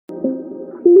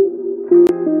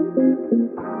Hello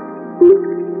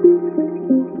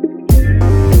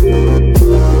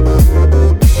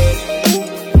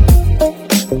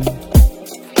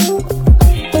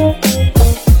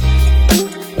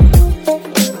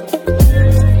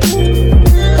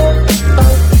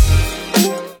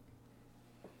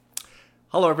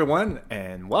everyone,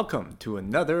 and welcome to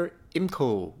another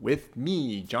IMCO with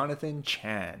me, Jonathan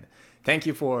Chan. Thank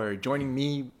you for joining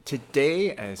me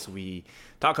today as we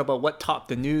talk about what topped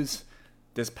the news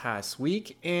this past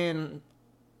week, and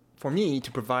for me to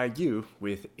provide you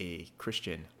with a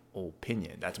Christian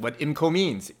opinion. That's what IMCO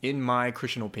means, in my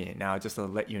Christian opinion. Now, just to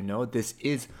let you know, this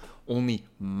is only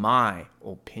my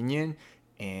opinion,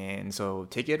 and so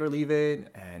take it or leave it,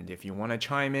 and if you want to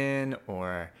chime in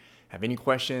or have any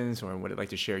questions or would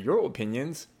like to share your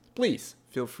opinions, please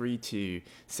feel free to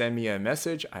send me a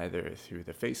message either through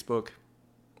the Facebook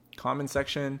comment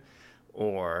section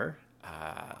or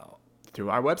through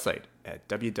our website at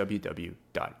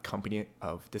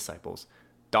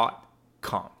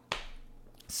www.companyofdisciples.com.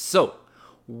 So,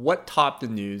 what topped the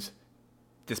news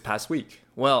this past week?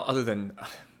 Well, other than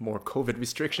more COVID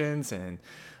restrictions and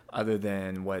other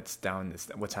than what's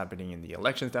happening in the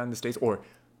elections down in the States, or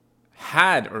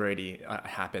had already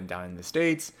happened down in the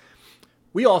States,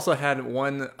 we also had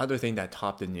one other thing that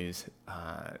topped the news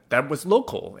that was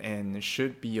local and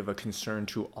should be of a concern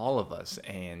to all of us.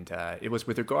 And it was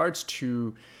with regards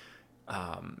to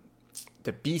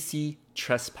the BC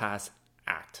Trespass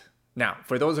Act. Now,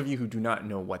 for those of you who do not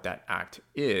know what that act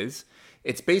is,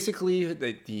 it's basically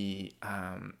the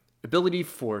ability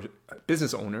for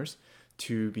business owners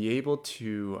to be able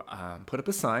to put up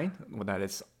a sign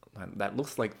that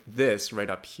looks like this right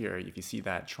up here. If you see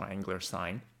that triangular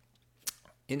sign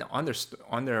on their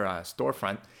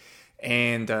storefront,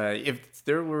 and if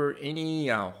there were any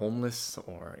homeless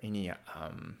or any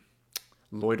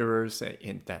loiterers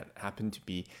that happened to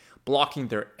be blocking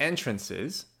their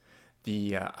entrances,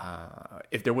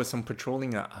 if there was some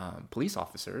patrolling police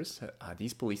officers,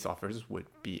 these police officers would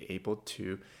be able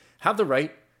to have the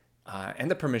right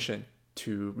and the permission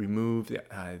to remove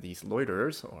these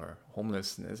loiterers or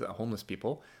homeless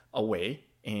people away.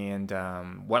 And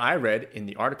what I read in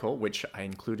the article, which I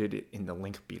included in the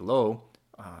link below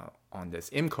on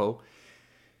this IMCO,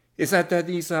 is that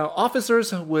these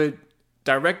officers would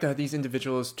direct these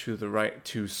individuals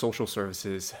to social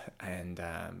services and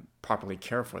properly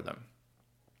care for them.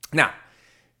 Now,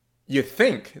 you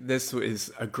think this is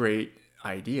a great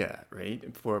idea,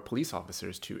 right? For police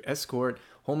officers to escort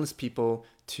homeless people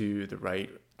to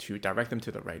direct them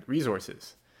to the right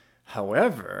resources.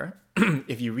 However,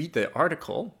 if you read the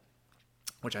article,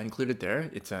 which I included there,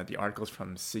 it's the articles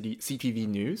from CTV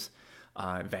News,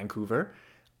 Vancouver.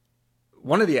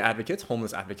 One of the advocates,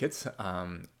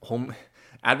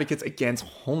 advocates against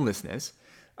homelessness,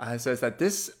 says that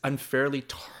this unfairly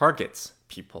targets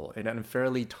people. It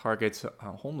unfairly targets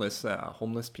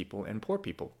homeless people and poor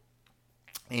people.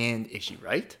 And is she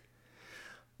right?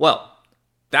 Well,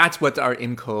 that's what our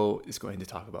IMCO is going to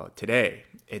talk about today.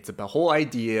 It's the whole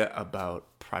idea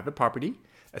about private property,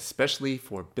 especially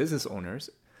for business owners,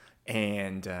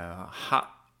 and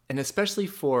especially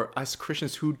for us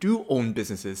Christians who do own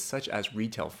businesses such as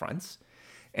retail fronts,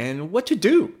 and what to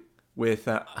do with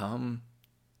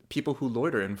people who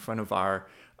loiter in front of our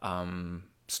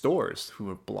stores,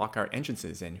 who block our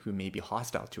entrances and who may be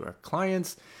hostile to our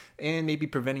clients and may be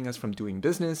preventing us from doing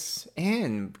business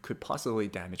and could possibly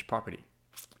damage property.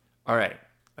 All right,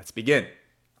 let's begin.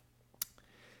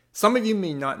 Some of you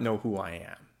may not know who I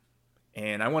am,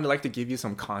 and I would like to give you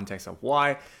some context of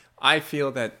why I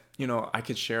feel that, I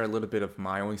could share a little bit of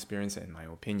my own experience and my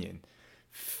opinion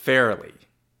fairly,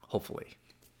 hopefully.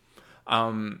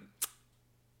 My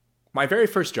very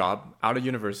first job out of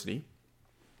university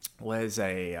was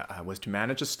to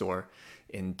manage a store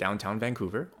in downtown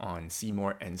Vancouver on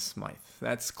Seymour and Smythe.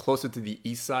 That's closer to the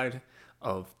east side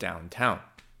of downtown.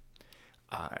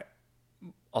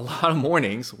 A lot of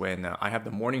mornings when I have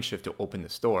the morning shift to open the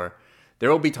store, there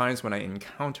will be times when I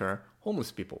encounter homeless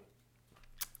people.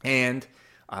 And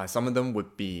some of them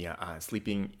would be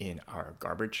sleeping in our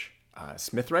garbage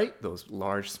Smith Right, those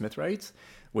large Smith Rights,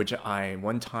 which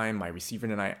one time my receiver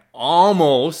and I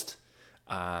almost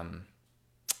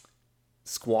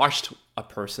squashed a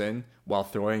person while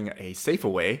throwing a safe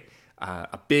away,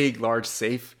 a big, large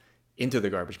safe into the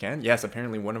garbage can. Yes,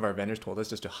 apparently one of our vendors told us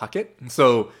just to huck it.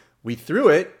 So we threw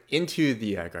it into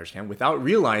the garbage can without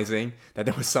realizing that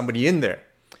there was somebody in there.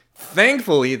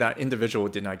 Thankfully, that individual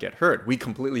did not get hurt. We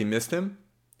completely missed him,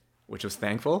 which was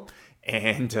thankful,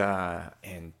 and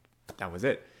that was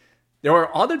it. There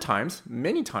were other times,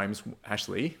 many times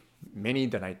actually, many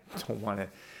that I don't want to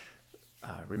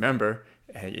remember,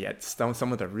 yet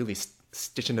some of the really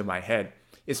stitch into my head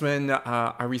is when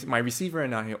my receiver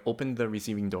and I opened the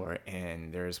receiving door,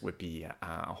 and would be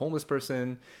a homeless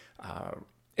person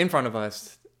in front of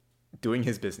us doing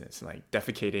his business, like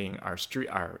defecating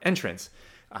our entrance,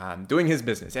 doing his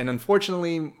business. And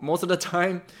unfortunately, most of the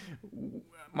time,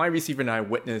 my receiver and I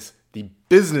witness the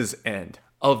business end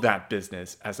of that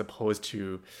business as opposed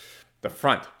to the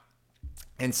front.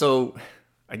 And so,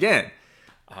 again,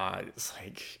 it's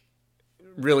like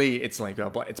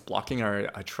it's blocking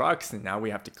our trucks, and now we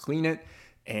have to clean it.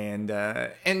 And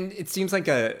it seems like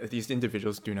these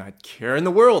individuals do not care in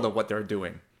the world of what they're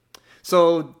doing.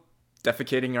 So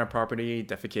defecating our property,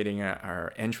 defecating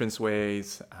our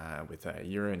entranceways with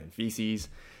urine and feces.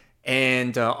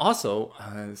 And also,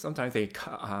 sometimes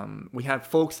we have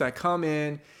folks that come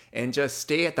in and just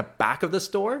stay at the back of the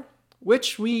store,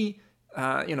 which we,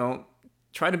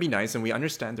 try to be nice, and we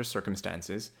understand their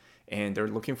circumstances, and they're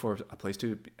looking for a place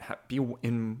to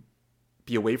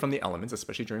be away from the elements,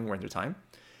 especially during winter time.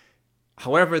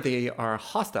 However, they are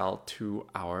hostile to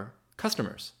our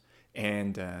customers.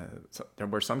 And so there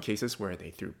were some cases where they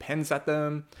threw pens at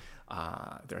them.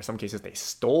 There are some cases they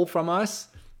stole from us.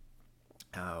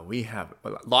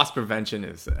 Loss prevention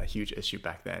is a huge issue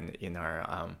back then in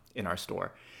our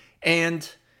store,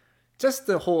 and just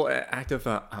the whole act of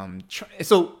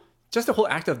just the whole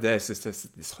act of this is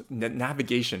this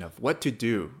navigation of what to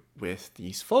do with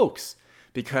these folks,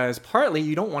 because partly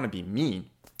you don't want to be mean,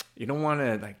 you don't want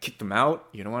to kick them out,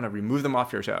 you don't want to remove them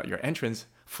off your entrance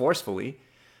forcefully,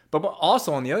 but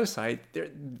also on the other side,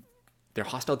 they're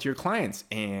hostile to your clients,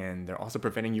 and they're also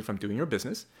preventing you from doing your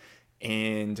business.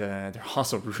 And they're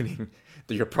also ruining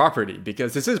your property,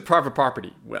 because this is private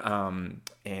property.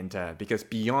 Because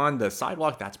beyond the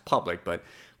sidewalk, that's public. But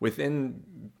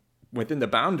within the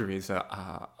boundaries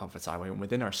of a sidewalk and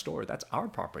within our store, that's our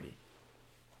property.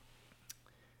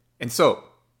 And so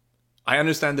I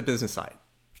understand the business side.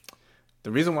 The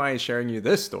reason why I'm sharing you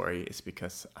this story is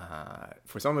because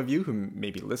for some of you who may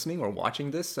be listening or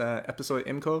watching this episode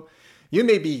of IMCO, you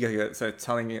may be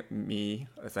telling me,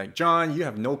 it's like, John, you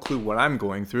have no clue what I'm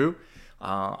going through.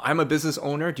 I'm a business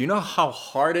owner. Do you know how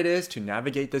hard it is to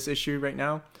navigate this issue right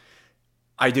now?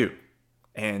 I do.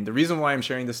 And the reason why I'm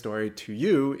sharing this story to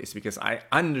you is because I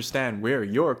understand where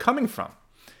you're coming from.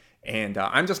 And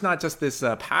I'm not just this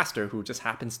pastor who just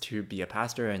happens to be a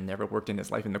pastor and never worked in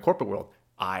his life in the corporate world.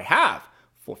 I have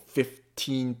for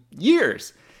 15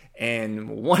 years.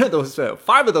 And 5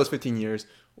 of those 15 years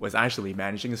was actually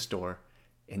managing a store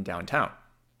in downtown.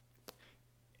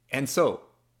 And so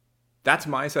that's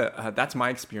my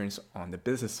experience on the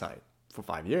business side. For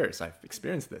 5 years, I've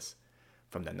experienced this,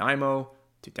 from Nanaimo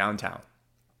to downtown.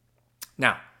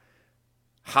 Now,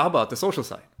 how about the social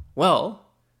side? Well,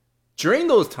 during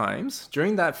those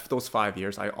 5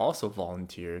 years, I also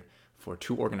volunteered for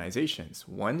 2 organizations.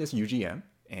 One is UGM,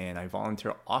 and I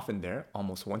volunteer often there,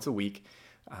 almost once a week,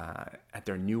 at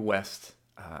their New West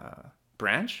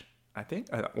branch, I think,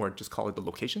 or just call it the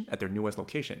location, at their New West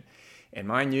location. And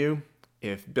mind you,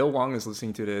 if Bill Wong is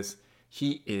listening to this,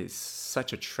 he is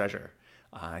such a treasure.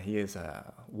 He is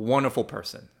a wonderful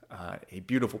person, a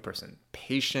beautiful person,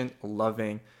 patient,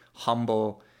 loving,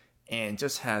 humble, and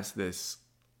just has this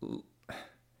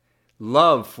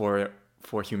love for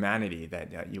humanity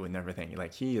that you would never think.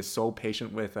 Like, he is so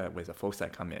patient with the folks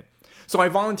that come in. So I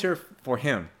volunteer for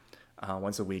him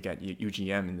once a week at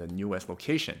UGM in the New West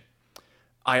location.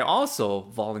 I also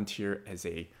volunteer as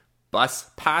a bus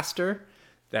pastor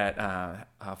that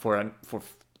for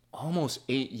almost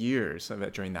 8 years of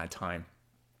it during that time.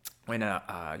 When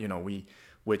we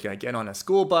would get on a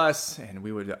school bus and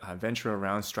we would venture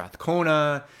around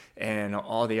Strathcona and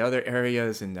all the other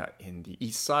areas in the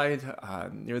east side,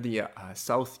 near the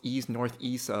southeast,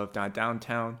 northeast of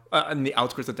downtown, in the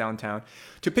outskirts of downtown,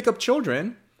 to pick up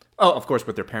children, of course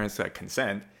with their parents'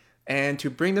 consent, and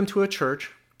to bring them to a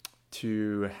church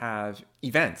to have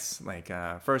events like,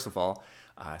 first of all,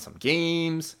 some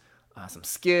games, some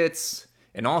skits,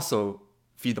 and also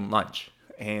feed them lunch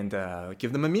and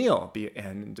give them a meal.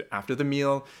 And after the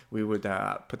meal, we would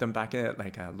put them back in,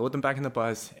 load them back in the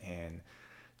bus and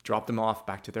drop them off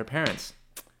back to their parents.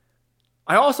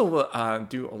 I also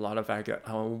do a lot of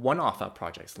one-off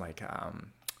projects, like Out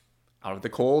of the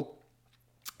Cold,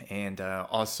 and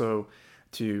also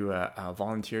to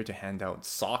volunteer to hand out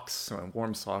socks,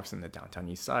 warm socks in the downtown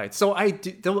east side. So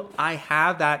I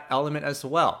have that element as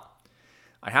well.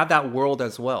 I have that world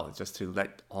as well, just to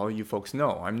let all you folks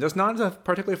know. I'm just not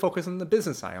particularly focused on the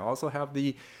business side. I also have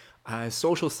the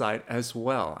social side as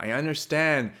well. I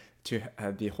understand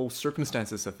the whole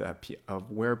circumstances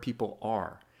of where people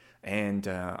are. And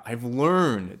I've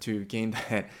learned to gain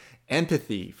that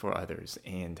empathy for others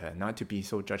and not to be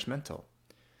so judgmental.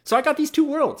 So I got these two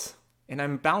worlds and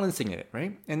I'm balancing it,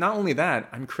 right? And not only that,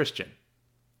 I'm Christian.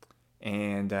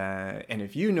 And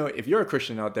if you're a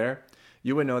Christian out there,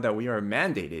 you would know that we are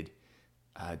mandated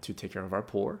to take care of our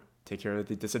poor, take care of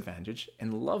the disadvantaged,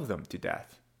 and love them to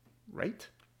death, right?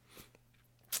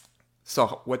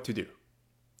 So what to do?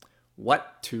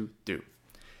 What to do?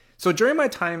 So during my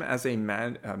time as a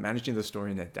managing the store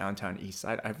in the downtown east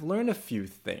side, I've learned a few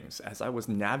things as I was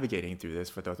navigating through this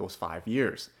for those 5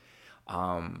 years.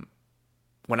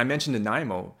 When I mentioned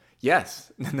Nanaimo,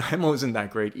 yes, Nanaimo isn't that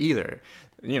great either.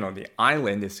 The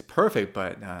island is perfect,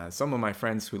 but some of my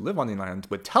friends who live on the island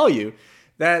would tell you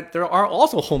that there are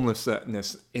also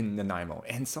homelessness in Nanaimo,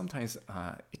 and sometimes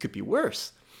it could be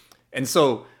worse. And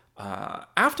so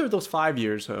after those 5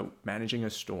 years of managing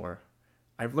a store,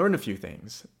 I've learned a few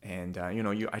things. And,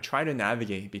 I try to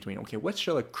navigate between, okay, what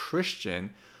should a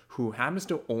Christian who happens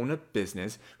to own a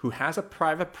business, who has a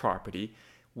private property,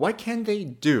 what can they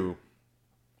do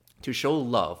to show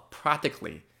love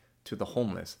practically to the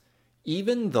homeless,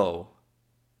 even though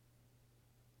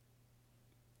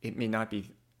it may not be,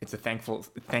 it's a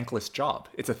thankless job.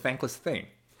 It's a thankless thing.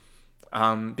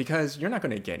 Because you're not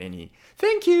going to get any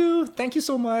thank you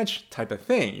so much type of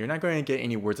thing. You're not going to get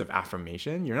any words of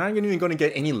affirmation. You're not even going to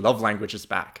get any love languages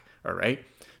back, all right?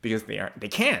 Because they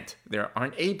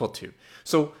aren't able to.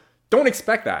 So don't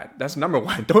expect that. That's number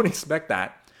one. Don't expect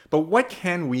that. But what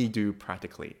can we do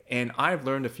practically? And I've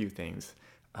learned a few things.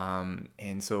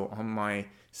 And so on my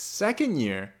second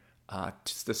year,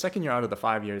 just the second year out of the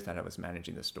 5 years that I was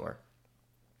managing the store,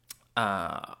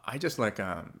 I just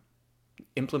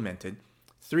implemented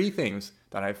 3 things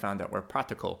that I found that were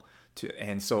practical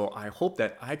and so I hope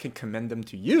that I can commend them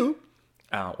to you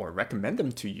or recommend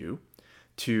them to you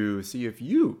to see if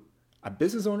you, a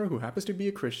business owner who happens to be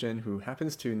a Christian, who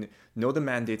happens to know the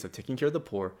mandates of taking care of the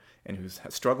poor and who's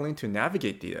struggling to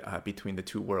navigate between the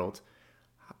two worlds,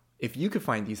 if you could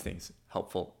find these things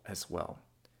helpful as well.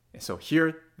 And so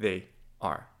here they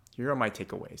are. Here are my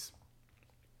takeaways.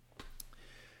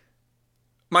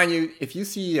 Mind you, if you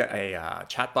see a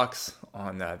chat box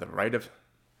on the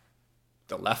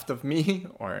left of me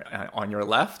or on your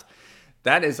left,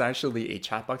 that is actually a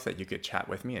chat box that you could chat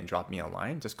with me and drop me a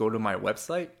line. Just go to my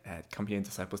website at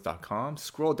companyofdisciples.com,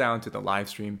 scroll down to the live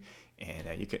stream,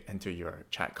 and you can enter your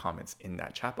chat comments in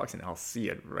that chat box, and I'll see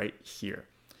it right here.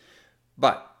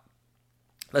 But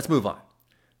let's move on.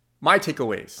 My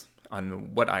takeaways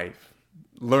on what I've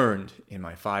learned in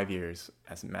my 5 years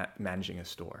as managing a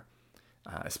store.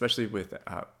 Especially with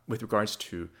regards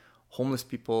to homeless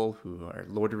people who are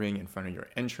loitering in front of your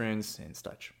entrance and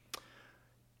such.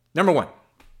 Number 1,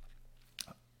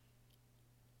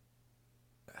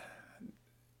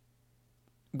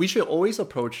 we should always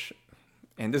approach,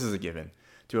 and this is a given,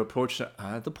 to approach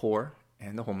the poor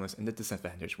and the homeless and the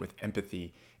disadvantaged with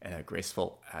empathy and a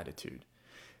graceful attitude,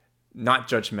 not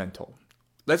judgmental.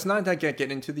 Let's not get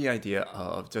into the idea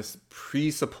of just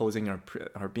presupposing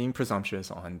or being presumptuous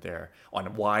on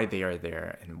why they are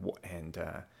there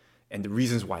and the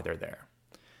reasons why they're there.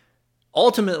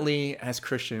 Ultimately, as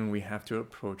Christian, we have to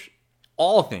approach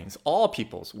all things, all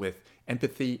peoples, with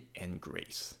empathy and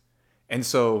grace. And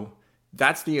so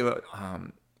that's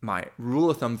my rule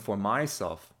of thumb for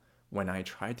myself when I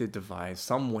try to devise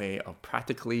some way of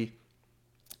practically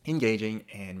engaging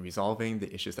and resolving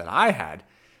the issues that I had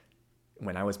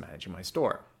when I was managing my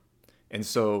store. And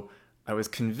so I was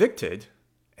convicted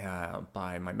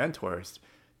by my mentors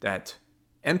that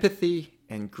empathy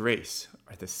and grace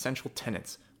are the central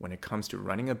tenets when it comes to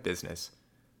running a business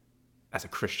as a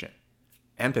Christian.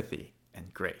 Empathy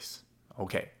and grace.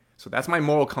 Okay, so that's my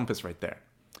moral compass right there.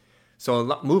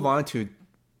 So move on to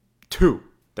 2,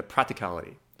 the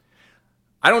practicality.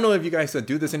 I don't know if you guys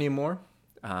do this anymore.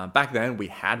 Back then we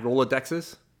had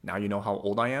Rolodexes. Now you know how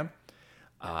old I am.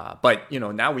 But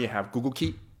now we have Google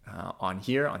Keep on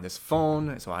here on this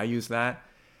phone, so I use that.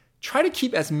 Try to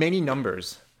keep as many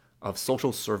numbers of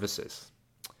social services.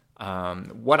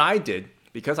 What I did,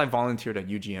 because I volunteered at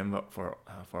UGM for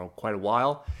quite a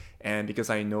while, and because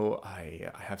I know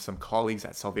I have some colleagues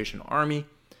at Salvation Army,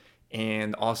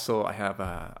 and also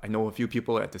I know a few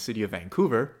people at the city of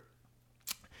Vancouver.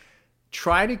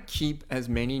 Try to take as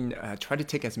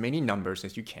many numbers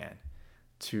as you can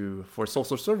for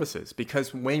social services,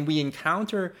 because when we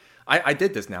encounter, I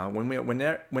did this now,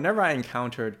 whenever I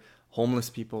encountered homeless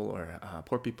people or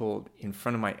poor people in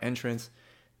front of my entrance,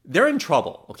 they're in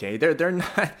trouble. Okay, they're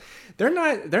not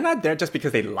there just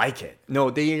because they like it. No,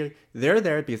 they're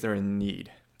there because they're in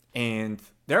need, and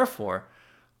therefore,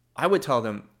 I would tell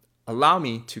them allow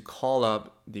me to call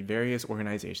up the various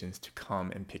organizations to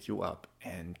come and pick you up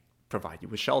and provide you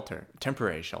with shelter,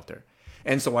 temporary shelter.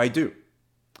 And so I do.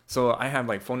 So I have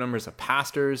like phone numbers of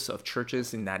pastors of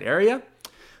churches in that area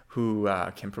who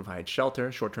can provide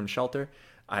shelter, short-term shelter.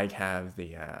 I have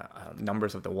the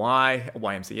numbers of the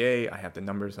YMCA. I have the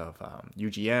numbers of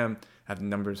UGM. I have the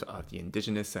numbers of the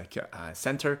Indigenous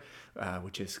Center,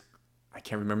 which is, I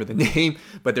can't remember the name,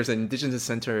 but there's an Indigenous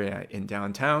Center in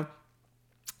downtown.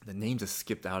 The name just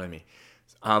skipped out of me.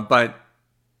 But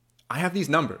I have these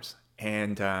numbers.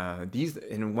 And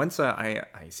once I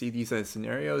see these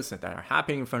scenarios that are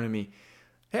happening in front of me,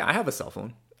 hey, I have a cell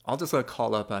phone. I'll just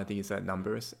call up these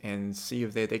numbers and see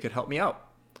if they could help me out.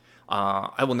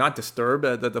 I will not disturb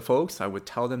the folks. I would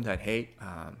tell them that, hey,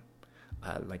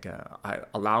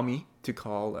 allow me to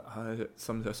call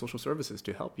some of the social services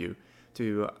to help you,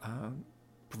 to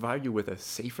provide you with a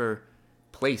safer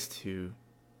place to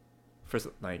first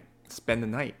spend the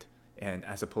night, and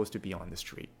as opposed to be on the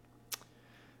street.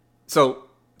 So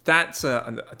that's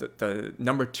the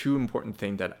number 2 important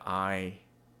thing that I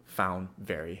found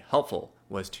very helpful,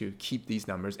 was to keep these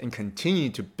numbers and continue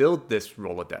to build this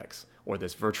Rolodex, or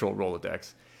this virtual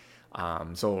Rolodex.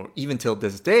 So even till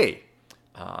this day,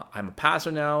 I'm a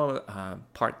pastor now,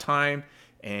 part-time,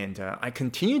 and I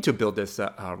continue to build this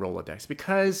Rolodex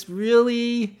because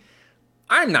really,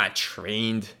 I'm not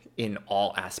trained in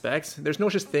all aspects. There's no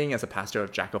such thing as a pastor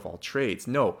of jack of all trades.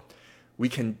 No,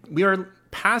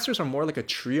 pastors are more like a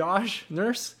triage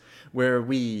nurse, where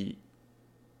we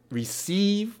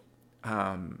receive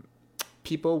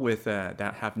people with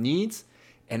that have needs,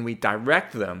 and we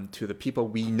direct them to the people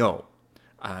we know.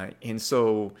 And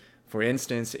so, for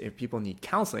instance, if people need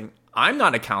counseling, I'm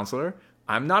not a counselor,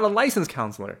 I'm not a licensed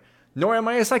counselor, nor am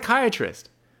I a psychiatrist.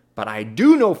 But I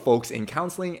do know folks in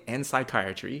counseling and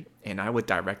psychiatry, and I would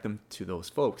direct them to those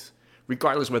folks.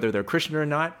 Regardless whether they're Christian or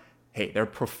not, hey, they're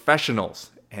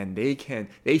professionals, and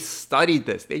they studied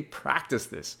this, they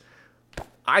practiced this.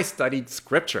 I studied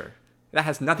scripture. That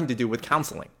has nothing to do with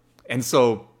counseling. And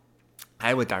so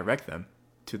I would direct them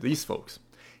to these folks.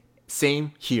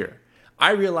 Same here.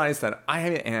 I realized that I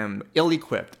am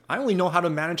ill-equipped. I only know how to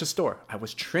manage a store. I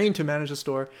was trained to manage a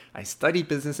store. I studied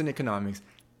business and economics.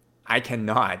 I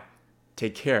cannot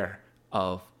take care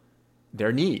of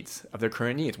their needs, of their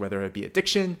current needs, whether it be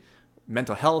addiction,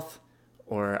 mental health,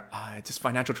 or just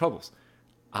financial troubles.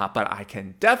 But I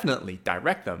can definitely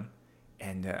direct them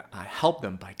and help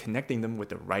them by connecting them with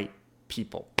the right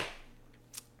people.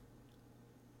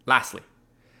 Lastly,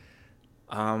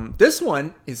 this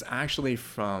one is actually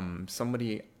from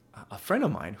somebody, a friend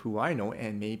of mine who I know,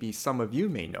 and maybe some of you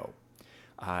may know.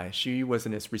 She was a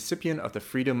recipient of the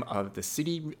Freedom of the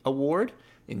City Award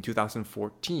in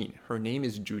 2014. Her name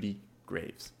is Judy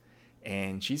Graves,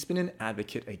 and she's been an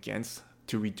advocate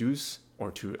to reduce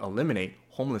or to eliminate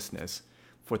homelessness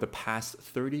for the past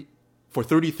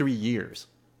 33 years.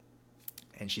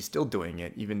 And she's still doing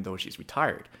it even though she's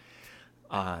retired.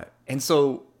 And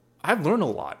so I've learned a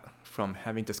lot from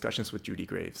having discussions with Judy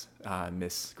Graves,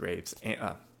 Miss Graves,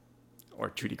 or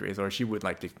Judy Graves, or she would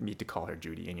like me to call her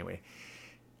Judy anyway.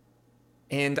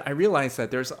 And I realized that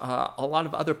there's a lot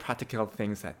of other practical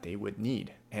things that they would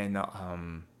need. And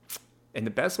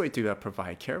the best way to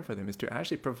provide care for them is to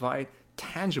actually provide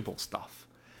tangible stuff.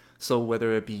 So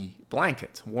whether it be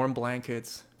blankets, warm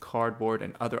blankets, cardboard,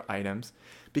 and other items,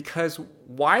 because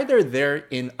why they're there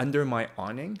under my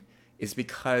awning is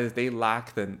because they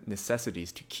lack the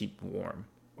necessities to keep warm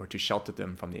or to shelter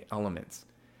them from the elements.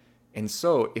 And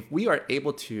so if we are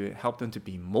able to help them to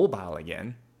be mobile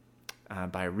again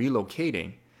by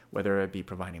relocating, whether it be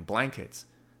providing blankets,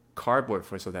 cardboard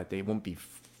so that they won't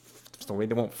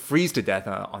freeze to death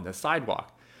on the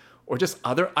sidewalk, or just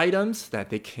other items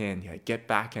that they can get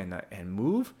back and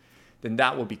move, then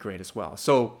that will be great as well.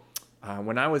 So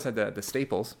when I was at the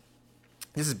Staples,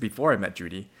 this is before I met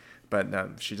Judy, but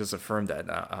she just affirmed that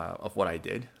of what I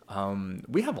did.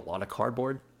 We have a lot of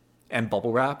cardboard and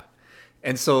bubble wrap.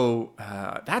 And so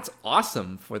that's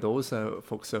awesome for those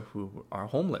folks who are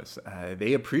homeless.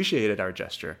 They appreciated our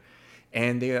gesture.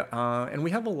 And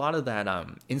we have a lot of that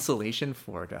insulation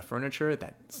for the furniture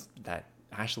that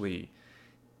actually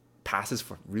passes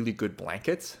for really good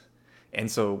blankets. And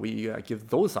so we give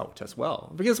those out as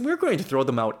well, because we're going to throw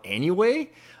them out anyway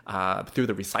through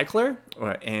the recycler.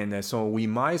 And so we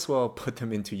might as well put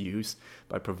them into use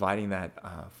by providing that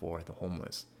for the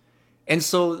homeless. And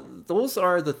so those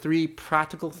are the 3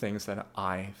 practical things that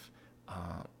I've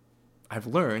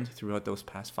learned throughout those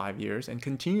past 5 years and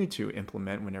continue to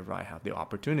implement whenever I have the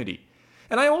opportunity.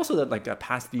 And I also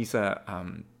pass these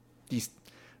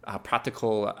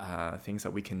practical things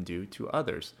that we can do to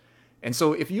others. And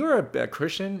so if you're a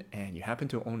Christian and you happen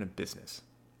to own a business,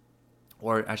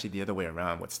 or actually the other way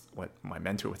around, what my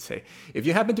mentor would say. If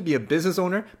you happen to be a business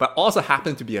owner, but also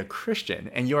happen to be a Christian,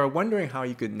 and you are wondering how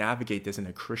you could navigate this in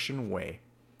a Christian way,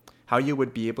 how you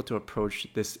would be able to approach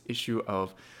this issue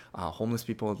of homeless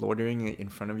people loitering in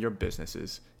front of your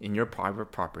businesses, in your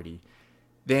private property,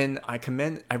 then I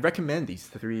recommend these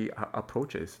three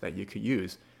approaches that you could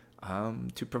use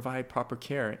to provide proper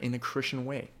care in a Christian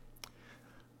way.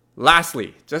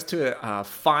 Lastly, just to a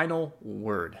final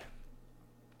word.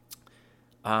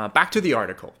 Back to the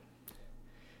article.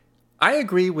 I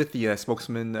agree with the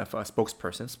spokeswoman for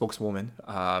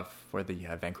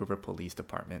the Vancouver Police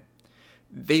Department.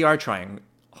 They are trying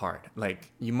hard.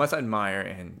 Like, you must admire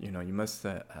and you must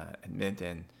admit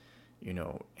and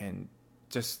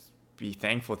just be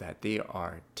thankful that they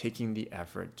are taking the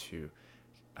effort to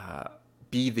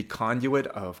be the conduit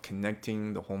of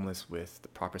connecting the homeless with the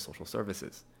proper social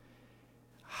services.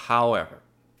 However,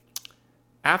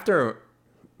 after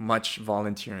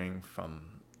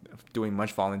doing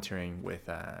much volunteering with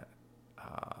the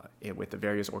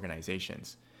various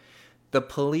organizations, the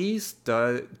police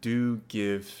do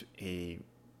give a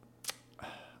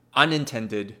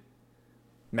unintended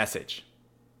message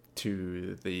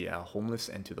to the homeless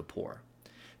and to the poor,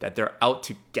 that they're out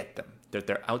to get them, that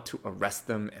they're out to arrest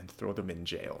them and throw them in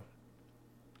jail.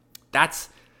 That's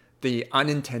the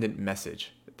unintended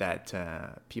message that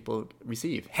people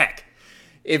receive. Heck,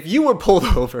 if you were pulled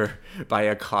over by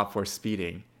a cop for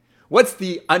speeding, what's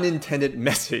the unintended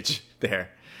message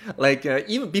there? Like,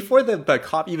 even before the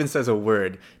cop even says a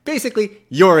word, basically,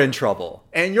 you're in trouble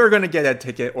and you're going to get a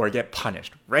ticket or get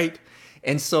punished, right?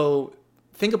 And so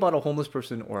think about a homeless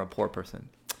person or a poor person.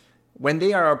 When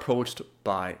they are approached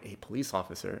by a police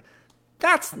officer,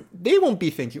 they won't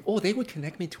be thinking, oh, they would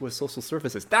connect me to a social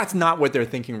services. That's not what they're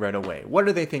thinking right away. What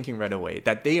are they thinking right away?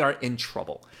 That they are in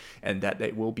trouble and that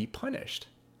they will be punished.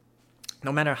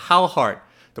 No matter how hard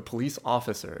the police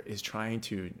officer is trying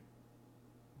to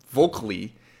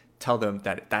vocally tell them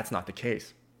that that's not the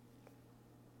case.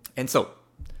 And so,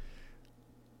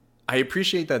 I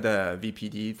appreciate that the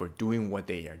VPD for doing what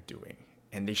they are doing,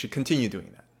 and they should continue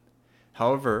doing that.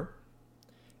 However,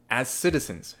 as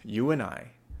citizens, you and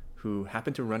I, who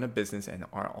happen to run a business and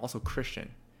are also Christian,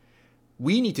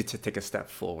 we need to take a step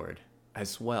forward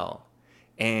as well,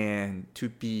 and to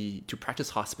practice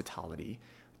hospitality,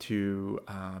 to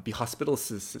be hospitable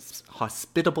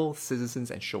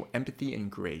citizens and show empathy and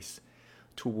grace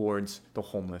towards the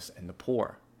homeless and the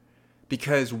poor.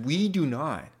 Because we do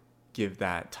not give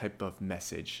that type of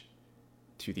message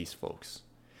to these folks.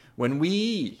 When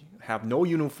we have no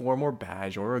uniform or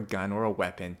badge or a gun or a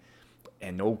weapon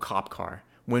and no cop car,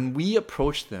 when we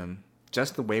approach them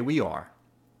just the way we are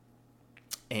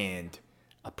and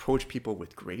approach people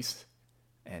with grace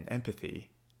and empathy,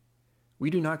 we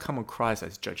do not come across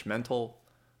as judgmental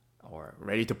or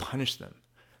ready to punish them.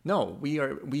 No,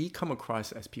 we come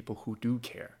across as people who do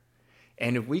care.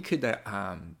 And if we could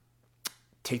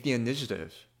take the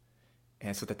initiative,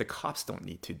 and so that the cops don't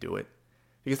need to do it,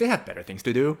 because they have better things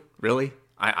to do, really.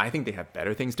 I think they have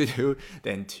better things to do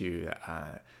than to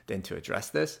address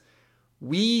this.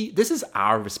 This is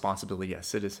our responsibility as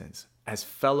citizens, as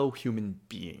fellow human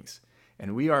beings,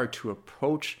 and we are to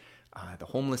approach the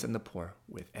homeless and the poor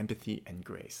with empathy and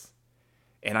grace.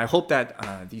 And I hope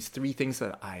that these three things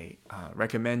that I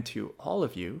recommend to all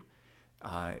of you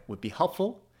would be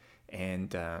helpful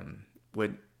and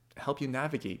would help you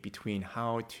navigate between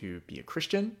how to be a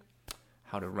Christian,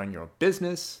 how to run your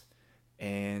business,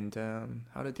 and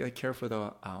how to care for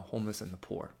the homeless and the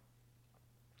poor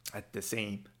at the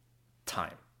same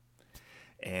time.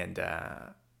 And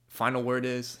final word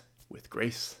is with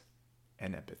grace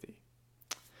and empathy.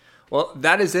 Well,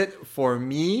 that is it for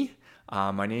me.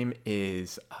 My name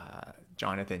is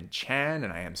Jonathan Chan,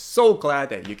 and I am so glad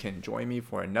that you can join me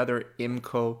for another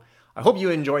IMCO. I hope you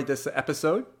enjoyed this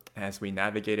episode as we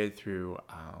navigated through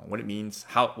what it means,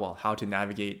 how to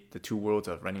navigate the two worlds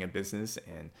of running a business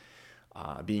and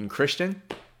being Christian.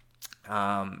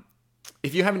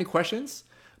 If you have any questions,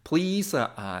 please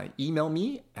email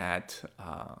me at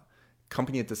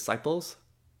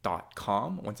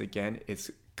companyofdisciples.com. Once again,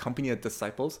 it's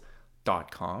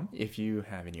companyofdisciples.com. If you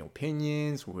have any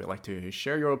opinions or would like to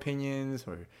share your opinions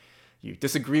or you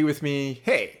disagree with me,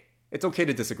 hey, it's okay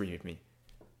to disagree with me.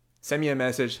 Send me a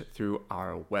message through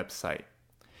our website.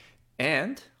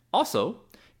 And also,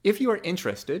 if you are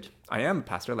interested, I am a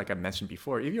pastor, like I mentioned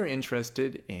before. If you're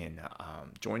interested in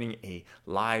joining a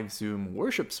live Zoom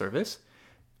worship service,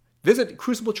 visit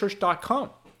cruciblechurch.com.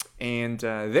 And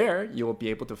there you'll be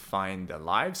able to find the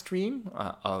live stream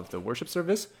of the worship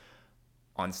service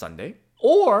on Sunday.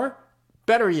 Or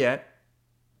better yet,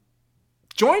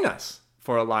 join us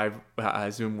for a live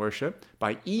Zoom worship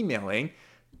by emailing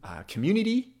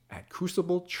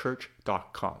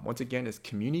community@cruciblechurch.com. Once again, it's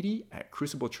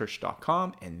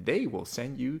community@cruciblechurch.com, and they will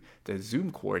send you the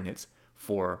Zoom coordinates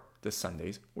for the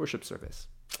Sunday's worship service.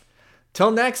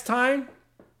 Till next time,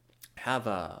 have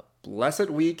a blessed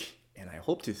week, and I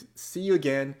hope to see you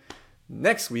again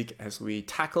next week as we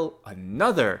tackle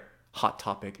another hot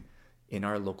topic in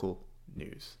our local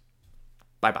news.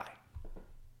 Bye-bye.